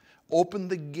 Open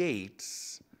the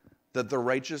gates that the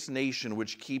righteous nation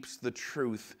which keeps the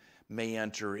truth may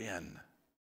enter in.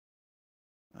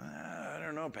 I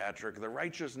don't know, Patrick, the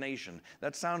righteous nation,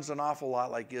 that sounds an awful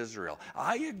lot like Israel.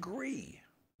 I agree.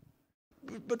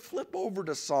 But flip over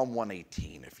to Psalm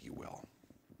 118, if you will.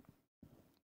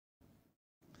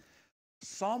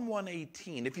 Psalm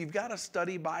 118, if you've got a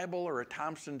study Bible or a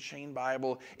Thompson Chain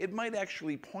Bible, it might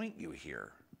actually point you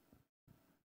here.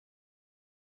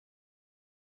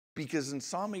 Because in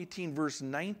Psalm 18, verse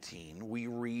 19, we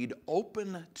read,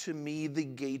 "Open to me the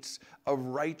gates of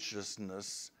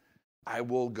righteousness, I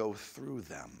will go through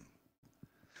them."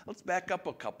 Let's back up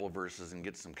a couple verses and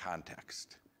get some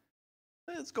context.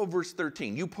 Let's go verse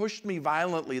 13. "You pushed me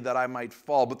violently that I might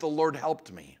fall, but the Lord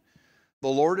helped me. The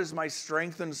Lord is my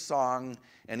strength and song,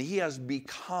 and he has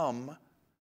become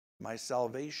my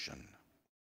salvation.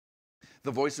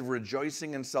 The voice of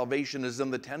rejoicing and salvation is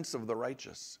in the tents of the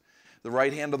righteous. The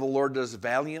right hand of the Lord does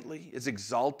valiantly, is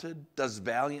exalted, does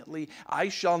valiantly. I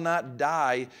shall not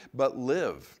die, but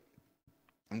live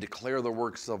and declare the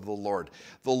works of the Lord.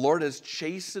 The Lord has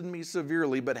chastened me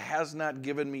severely, but has not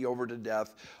given me over to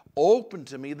death. Open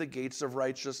to me the gates of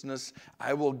righteousness.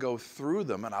 I will go through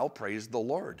them, and I'll praise the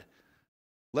Lord."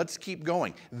 Let's keep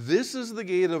going. "This is the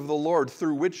gate of the Lord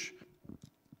through which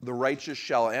the righteous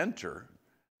shall enter.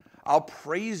 I'll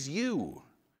praise you,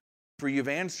 for you've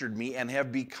answered me and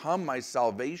have become my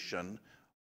salvation."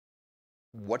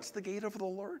 What's the gate of the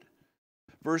Lord?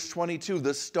 Verse 22,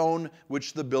 the stone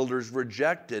which the builders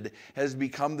rejected has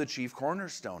become the chief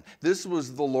cornerstone. This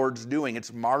was the Lord's doing.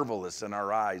 It's marvelous in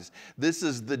our eyes. This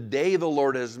is the day the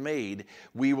Lord has made.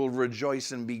 We will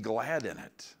rejoice and be glad in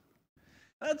it.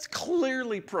 That's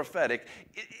clearly prophetic,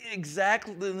 in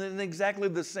exactly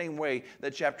the same way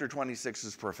that chapter 26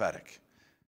 is prophetic.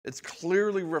 It's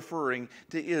clearly referring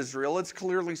to Israel. It's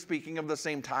clearly speaking of the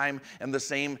same time and the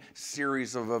same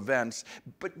series of events.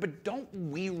 But don't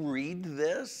we read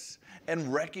this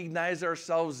and recognize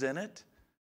ourselves in it?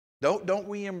 Don't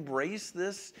we embrace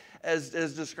this as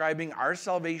describing our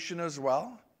salvation as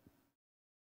well?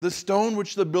 The stone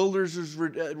which the builders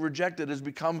rejected has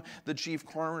become the chief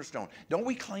cornerstone. Don't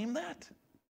we claim that?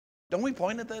 Don't we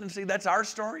point at that and say, that's our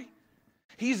story?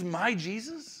 He's my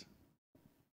Jesus?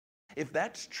 If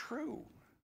that's true,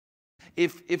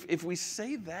 if we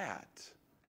say that,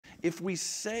 if we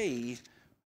say,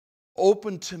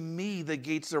 open to me the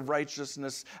gates of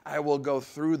righteousness, I will go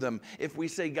through them. If we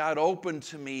say, God, open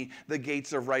to me the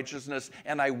gates of righteousness,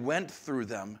 and I went through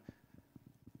them,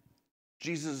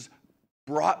 Jesus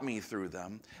brought me through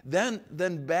them.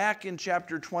 Then back in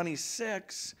chapter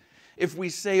 26, if we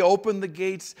say, open the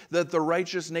gates that the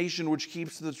righteous nation which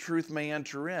keeps the truth may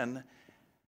enter in,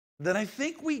 then I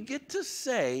think we get to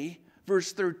say,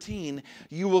 verse 13,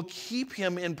 you will keep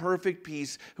him in perfect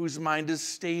peace whose mind is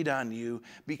stayed on you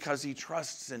because he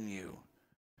trusts in you.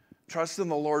 Trust in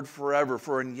the Lord forever,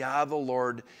 for in Yah the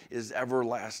Lord is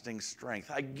everlasting strength.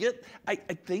 I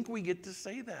think we get to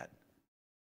say that.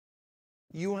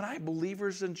 You and I,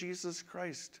 believers in Jesus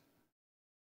Christ,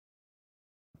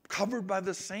 covered by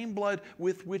the same blood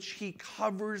with which he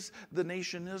covers the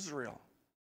nation Israel.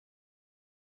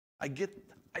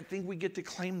 I think we get to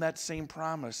claim that same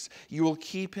promise. You will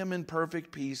keep him in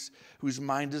perfect peace whose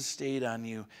mind is stayed on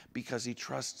you because he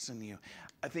trusts in you.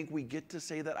 I think we get to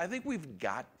say that. I think we've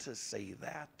got to say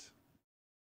that.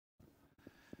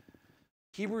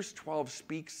 Hebrews 12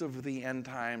 speaks of the end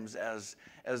times as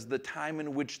the time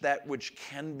in which that which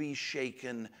can be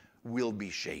shaken will be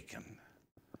shaken.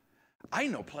 I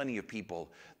know plenty of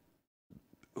people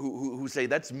who say,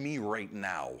 that's me right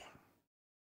now.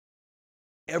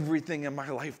 Everything in my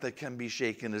life that can be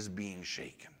shaken is being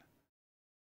shaken.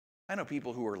 I know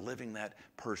people who are living that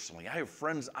personally. I have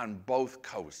friends on both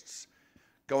coasts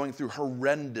going through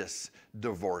horrendous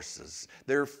divorces.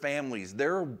 Their families,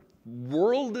 their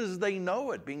world as they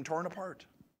know it, being torn apart.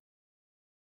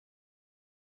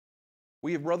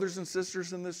 We have brothers and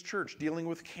sisters in this church dealing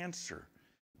with cancer,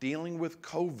 dealing with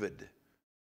COVID,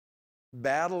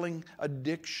 battling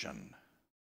addiction.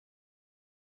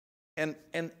 And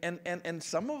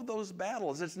some of those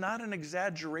battles, it's not an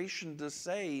exaggeration to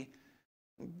say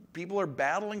people are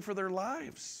battling for their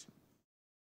lives.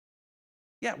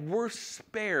 Yeah, we're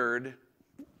spared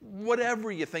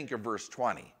whatever you think of verse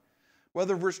 20.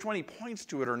 Whether verse 20 points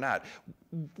to it or not,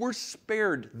 we're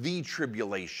spared the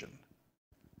tribulation.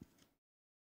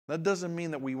 That doesn't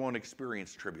mean that we won't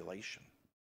experience tribulation,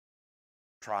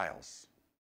 trials,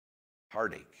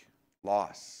 heartache,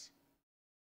 loss,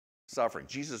 suffering.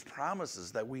 Jesus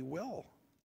promises that we will.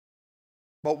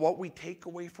 But what we take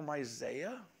away from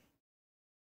Isaiah,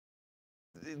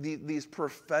 these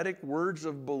prophetic words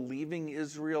of believing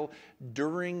Israel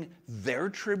during their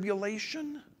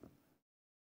tribulation,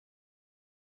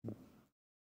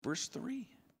 verse 3,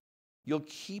 you'll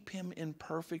keep him in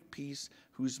perfect peace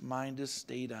whose mind is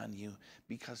stayed on you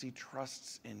because he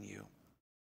trusts in you.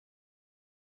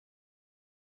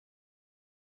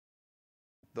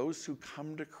 Those who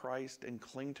come to Christ and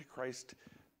cling to Christ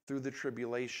through the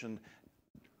tribulation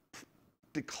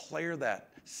declare that,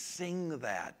 sing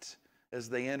that as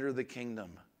they enter the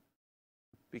kingdom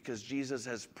because Jesus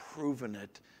has proven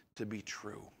it to be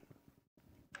true.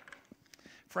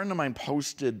 A friend of mine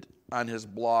posted on his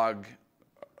blog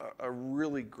a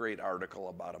really great article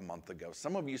about a month ago.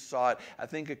 Some of you saw it. I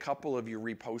think a couple of you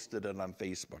reposted it on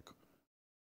Facebook.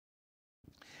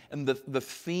 And the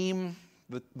theme,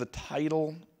 the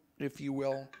title, if you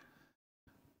will,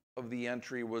 of the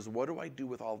entry was, what do I do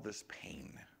with all this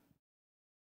pain?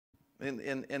 And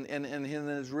in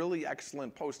his really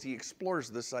excellent post, he explores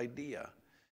this idea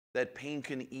that pain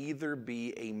can either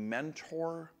be a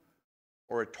mentor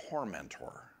or a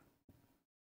tormentor.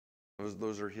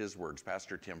 Those are his words,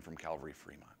 Pastor Tim from Calvary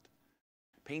Fremont.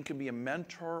 Pain can be a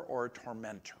mentor or a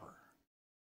tormentor.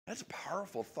 That's a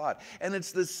powerful thought. And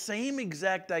it's the same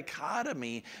exact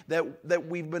dichotomy that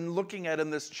we've been looking at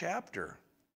in this chapter.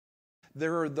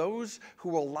 There are those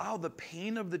who allow the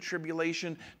pain of the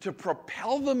tribulation to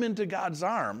propel them into God's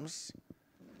arms.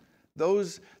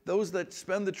 those that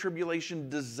spend the tribulation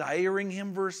desiring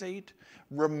him, verse 8,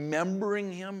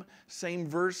 remembering him, same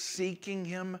verse, seeking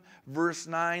him, verse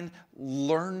 9,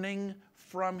 learning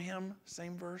from him,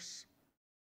 same verse.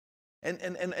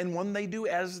 And when they do,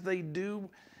 as they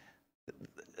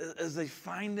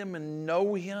find him and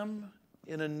know him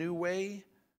in a new way,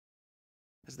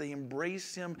 as they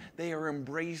embrace him, they are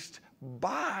embraced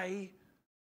by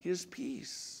his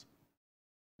peace.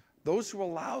 Those who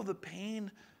allow the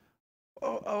pain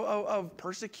of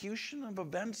persecution, of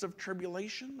events of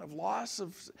tribulation, of loss,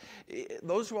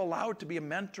 those who allow it to be a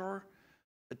mentor,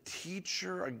 a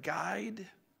teacher, a guide,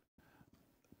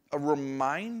 a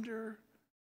reminder,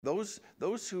 those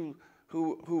who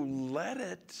let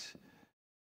it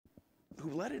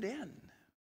in,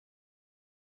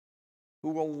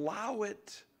 who allow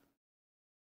it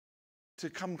to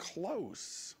come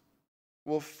close,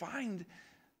 will find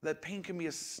that pain can be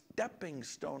a stepping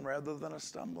stone rather than a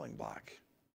stumbling block.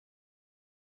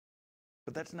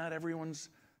 But that's not everyone's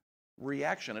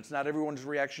reaction. It's not everyone's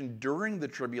reaction during the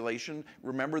tribulation.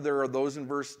 Remember, there are those in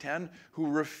verse 10 who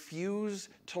refuse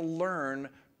to learn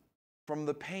from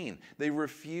the pain. They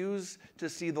refuse to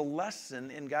see the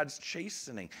lesson in God's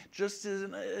chastening, just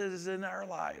as in our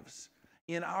lives.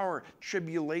 In our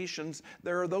tribulations,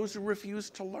 there are those who refuse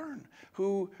to learn,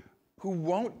 who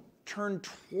won't turn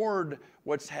toward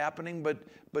what's happening, but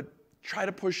try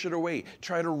to push it away,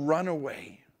 try to run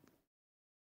away.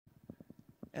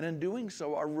 And in doing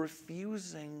so, are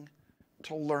refusing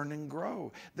to learn and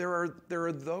grow. There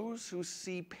are those who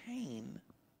see pain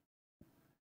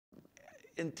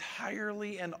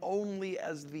entirely and only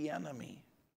as the enemy.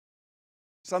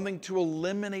 Something to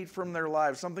eliminate from their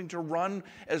lives, something to run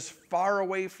as far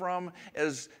away from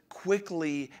as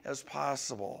quickly as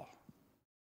possible.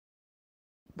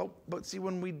 But see,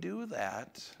 when we do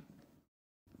that,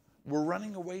 we're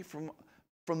running away from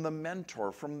the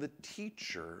mentor, from the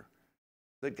teacher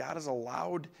that God has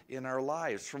allowed in our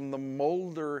lives, from the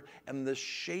molder and the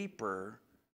shaper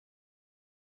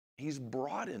he's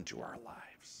brought into our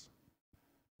lives.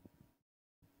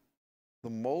 The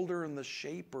molder and the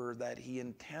shaper that he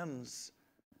intends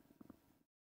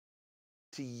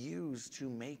to use to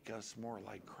make us more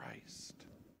like Christ.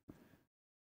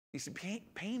 You see,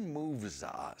 pain moves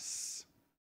us.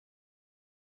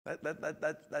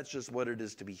 That's just what it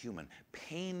is to be human.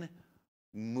 Pain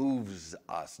moves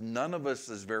us. None of us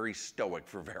is very stoic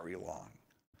for very long.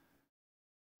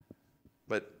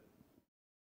 But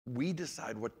we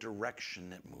decide what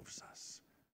direction it moves us.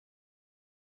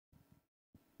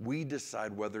 We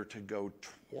decide whether to go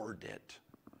toward it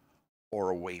or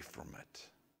away from it.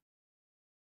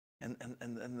 And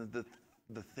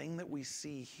the thing that we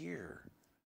see here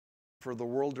for the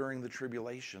world during the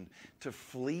tribulation, to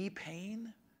flee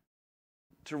pain,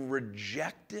 to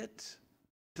reject it,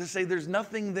 to say there's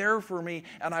nothing there for me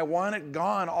and I want it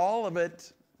gone, all of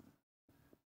it.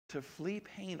 To flee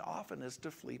pain often is to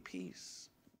flee peace.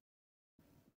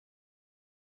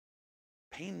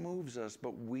 Pain moves us,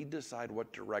 but we decide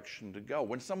what direction to go.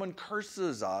 When someone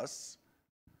curses us,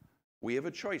 we have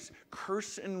a choice.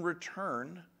 Curse in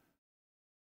return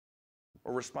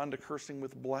or respond to cursing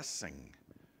with blessing.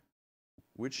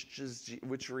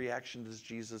 Which reaction does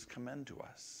Jesus commend to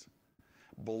us?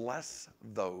 Bless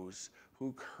those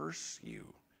who curse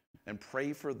you and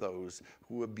pray for those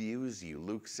who abuse you.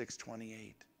 Luke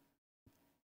 6:28.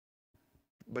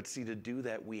 But see, to do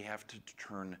that, we have to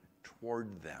turn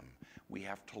toward them. We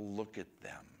have to look at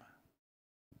them.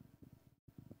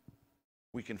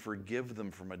 We can forgive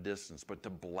them from a distance, but to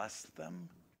bless them?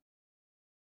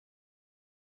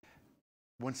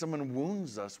 When someone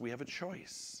wounds us, we have a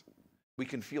choice. We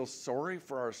can feel sorry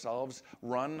for ourselves,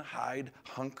 run, hide,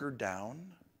 hunker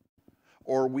down,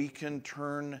 or we can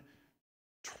turn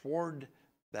toward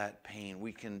that pain.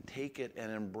 We can take it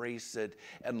and embrace it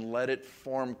and let it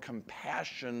form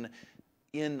compassion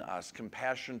in us,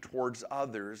 compassion towards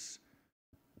others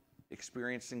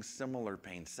experiencing similar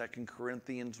pain. 2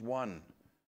 Corinthians 1,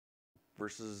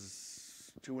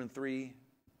 verses 2 and 3,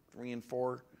 3 and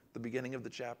 4, the beginning of the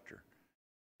chapter.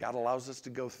 God allows us to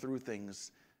go through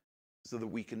things so that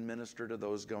we can minister to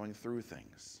those going through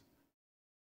things.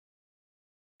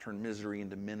 Turn misery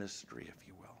into ministry, if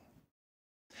you will.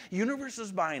 Universe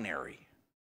is binary.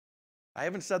 I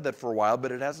haven't said that for a while,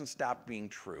 but it hasn't stopped being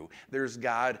true. There's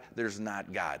God, there's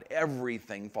not God.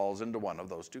 Everything falls into one of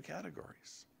those two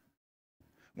categories.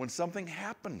 When something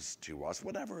happens to us,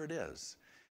 whatever it is,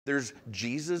 there's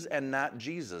Jesus and not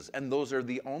Jesus, and those are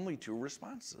the only two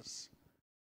responses.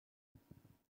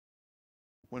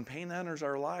 When pain enters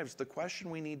our lives, the question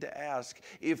we need to ask,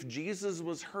 if Jesus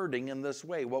was hurting in this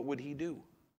way, what would he do?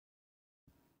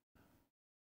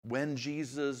 When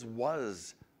Jesus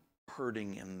was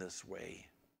hurting in this way,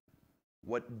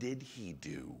 what did he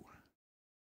do?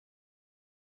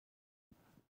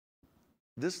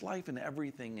 This life and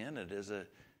everything in it is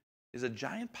a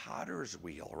giant potter's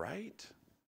wheel, right?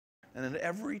 And at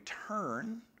every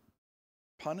turn,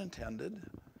 pun intended,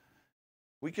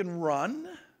 we can run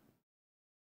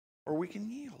or we can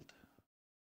yield.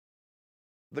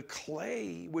 The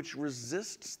clay which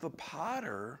resists the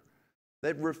potter,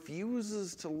 that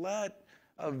refuses to let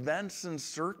events and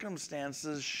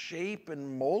circumstances shape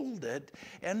and mold it,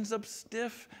 ends up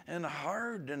stiff and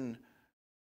hard and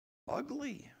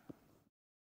ugly,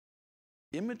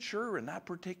 immature and not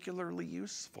particularly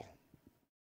useful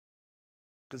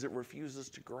because it refuses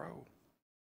to grow.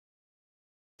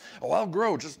 Oh, I'll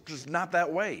grow, just not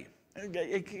that way.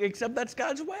 Except that's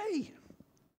God's way.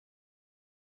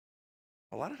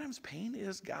 A lot of times pain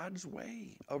is God's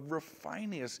way of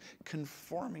refining us,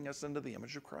 conforming us into the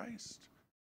image of Christ.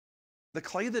 The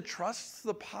clay that trusts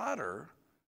the potter,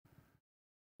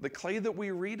 the clay that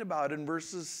we read about in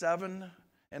verses 7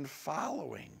 and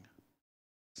following,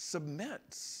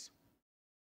 submits,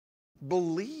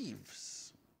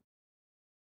 believes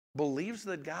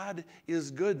that God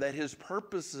is good, that his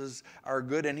purposes are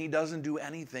good, and he doesn't do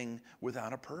anything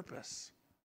without a purpose.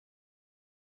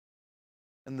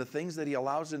 And the things that he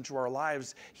allows into our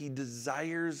lives, he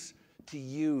desires to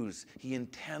use. He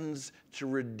intends to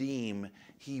redeem.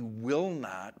 He will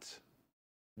not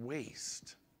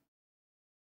waste.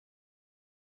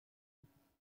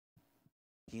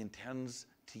 He intends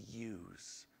to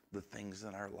use the things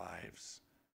in our lives,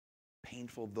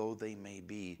 painful though they may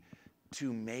be,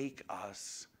 to make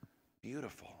us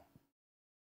beautiful,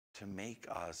 to make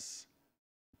us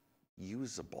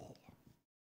usable,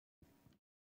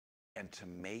 and to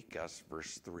make us,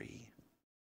 verse 3,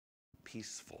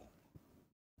 peaceful.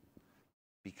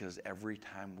 Because every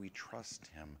time we trust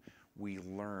him, we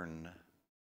learn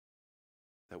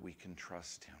that we can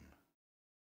trust him.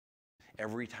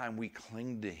 Every time we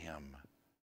cling to him,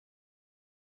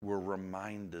 we're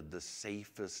reminded the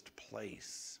safest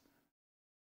place,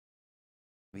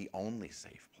 the only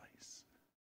safe place,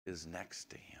 is next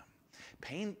to him.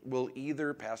 Pain will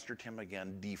either, Pastor Tim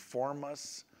again, deform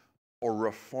us or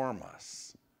reform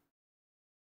us.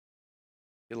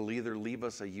 It'll either leave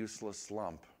us a useless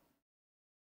lump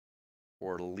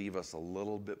or it'll leave us a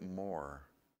little bit more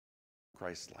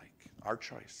Christ-like. Our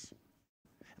choice.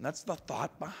 And that's the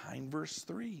thought behind verse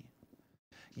 3.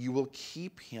 You will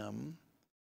keep him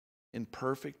in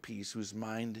perfect peace whose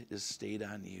mind is stayed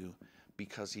on you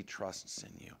because he trusts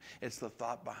in you. It's the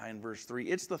thought behind verse 3.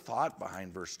 It's the thought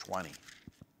behind verse 20.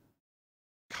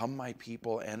 Come, my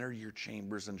people, enter your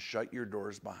chambers and shut your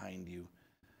doors behind you.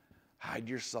 Hide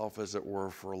yourself, as it were,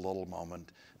 for a little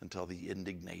moment until the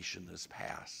indignation is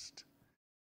past.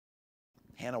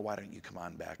 Hannah, why don't you come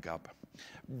on back up?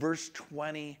 Verse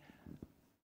 20,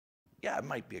 yeah, it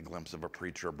might be a glimpse of a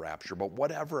pre-trib rapture, but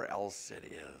whatever else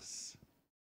it is,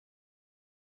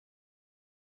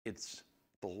 it's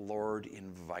the Lord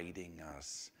inviting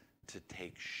us to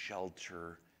take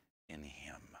shelter in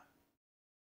him.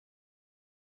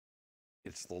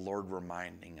 It's the Lord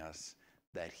reminding us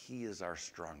that he is our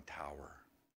strong tower.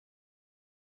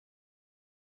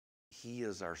 He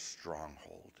is our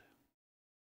stronghold.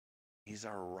 He's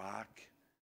our rock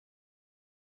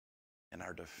and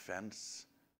our defense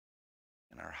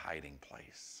and our hiding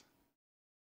place.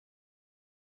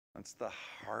 That's the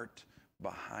heart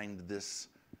behind this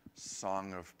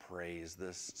song of praise,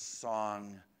 this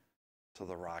song to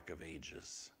the Rock of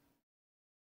Ages.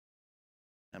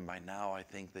 And by now, I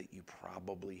think that you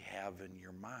probably have in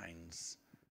your minds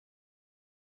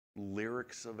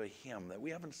lyrics of a hymn that we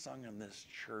haven't sung in this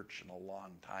church in a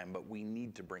long time, but we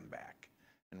need to bring back,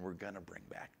 and we're going to bring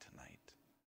back tonight.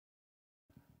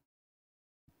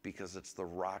 Because it's the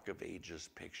Rock of Ages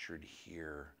pictured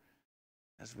here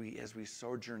as we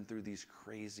sojourn through these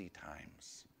crazy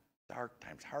times, dark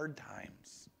times, hard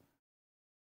times,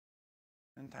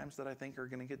 and times that I think are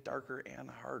going to get darker and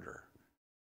harder.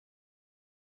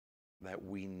 That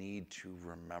we need to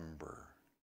remember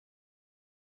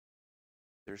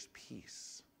there's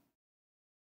peace.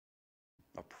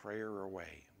 A prayer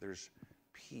away, there's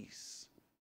peace.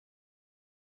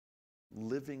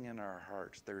 Living in our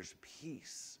hearts, there's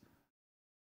peace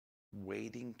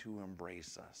waiting to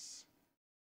embrace us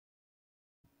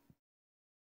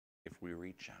if we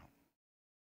reach out,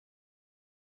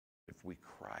 if we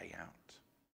cry out,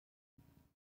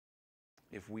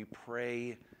 if we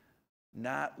pray.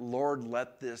 Not, Lord,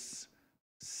 let this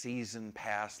season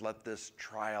pass, let this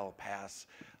trial pass,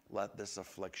 let this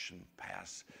affliction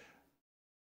pass.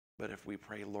 But if we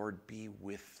pray, Lord, be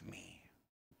with me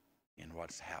in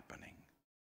what's happening.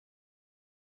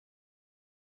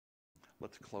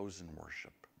 Let's close in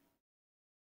worship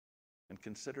and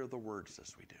consider the words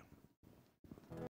as we do.